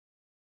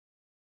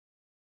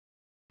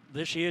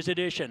this year's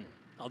edition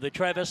of the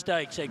Travis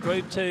Stakes. At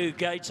Group 2,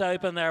 gates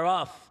open, they're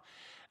off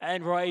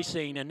and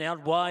racing, and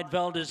out wide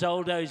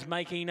Valdezoldo's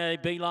making a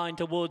beeline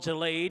towards the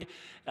lead.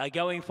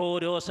 Going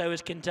forward also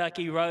is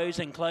Kentucky Rose,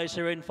 and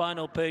closer in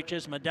Final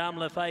Purchase. Madame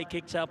Lefay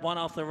kicks up one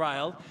off the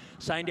rail.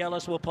 St.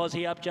 Alice will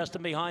posse up just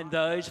in behind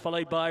those,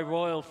 followed by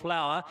Royal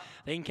Flower.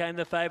 Then came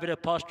the favourite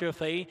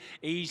Apostrophe.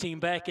 Easing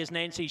back is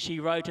Nancy She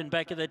Wrote, and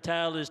back of the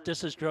tail is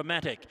This Is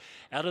Dramatic.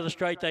 Out of the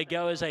straight they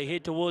go as they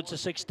head towards the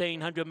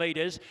 1600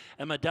 metres,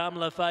 and Madame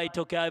Lefay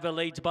took over,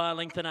 leads by a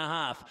length and a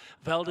half.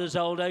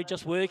 Valdezoldo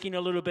just working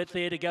a little bit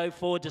there to go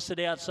forward to sit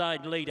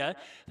outside leader.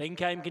 Then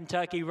came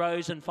Kentucky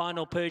Rose and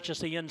Final Purchase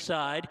the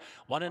inside.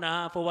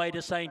 1.5 away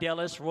to St.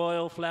 Alice.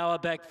 Royal Flower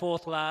back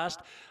fourth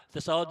last.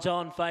 This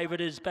odds-on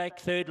favourite is back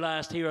third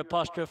last here,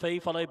 Apostrophe,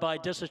 followed by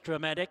This Is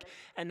Dramatic,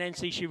 and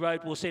Nancy She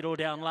Wrote will settle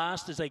down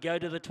last as they go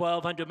to the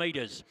 1200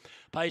 metres.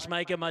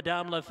 Pacemaker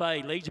Madame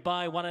Lefay leads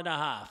by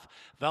 1.5.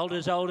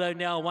 Valdezoldo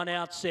now one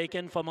out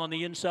second from on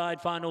the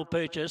inside Final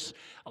Purchase.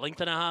 A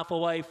length and a half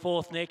away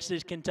fourth. Next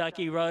is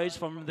Kentucky Rose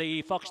from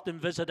the Foxton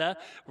Visitor.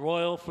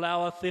 Royal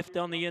Flower fifth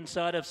on the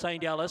inside of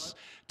St. Alice.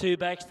 Two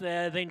backs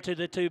there then to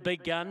the two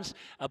big guns.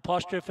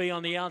 Apostrophe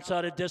on the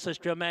outside of This Is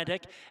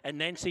Dramatic, and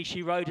Nancy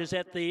She Wrote is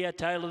at the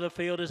tail of the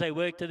field as they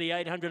work to the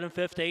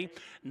 850.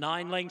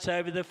 9 lengths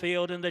over the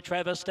field in the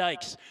Travis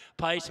Stakes.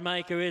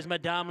 Pacemaker is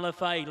Madame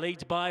Lefay,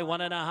 leads by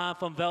 1.5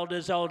 from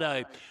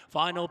Valdezoldo.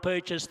 Final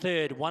Purchase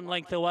third, 1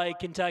 length away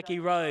Kentucky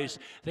Rose.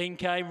 Then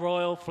came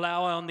Royal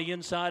Flower on the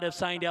inside of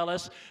St.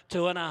 Alice.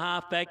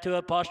 2.5 back to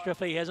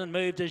Apostrophe, hasn't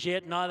moved as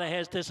yet, neither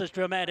has This Is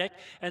Dramatic,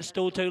 and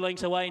still 2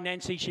 lengths away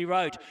Nancy She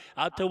Wrote.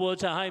 Up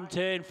towards a home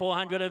turn,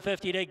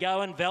 450 to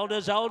go, and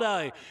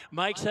Valdezoldo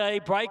makes a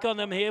break on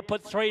them here,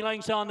 put 3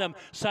 lengths on them.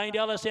 St.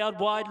 Alice out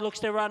wide, looks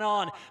to run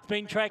on. It's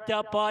been tracked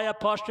up by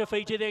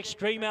Apostrophe to the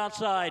extreme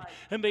outside,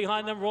 and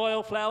behind them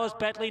Royal Flowers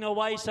battling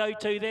away, so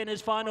too then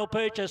is Final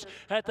Purchase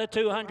at the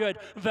 200.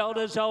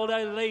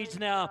 Valdezoldo leads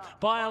now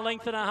by a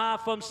length and a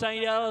half from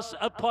St. Alice.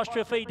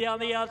 Apostrophe down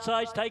the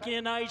outsides, taking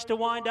an age to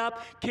wind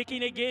up,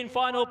 kicking again.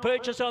 Final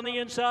Purchase on the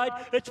inside.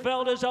 It's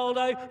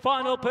Valdezoldo,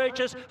 Final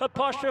Purchase.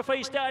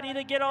 Apostrophe starting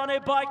to get on her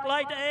bike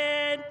late,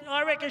 and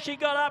I reckon she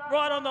got up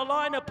right on the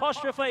line.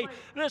 Apostrophe,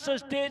 this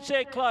is dead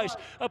set close.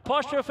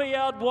 Apostrophe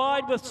out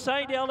wide with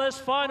St. Alice,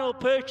 Final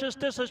Purchase,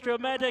 This Is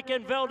Dramatic,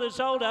 and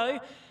Valdezoldo.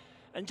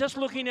 And just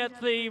looking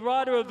at the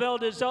rider of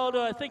Valdezoldo,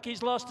 I think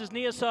he's lost his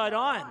near side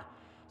iron.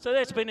 So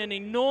that's been an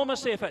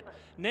enormous effort.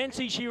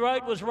 Nancy She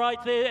Wrote was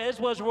right there, as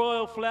was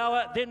Royal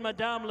Flower, then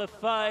Madame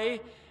Lefay,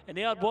 and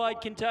out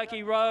wide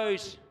Kentucky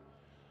Rose.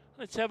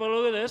 Let's have a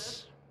look at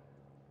this.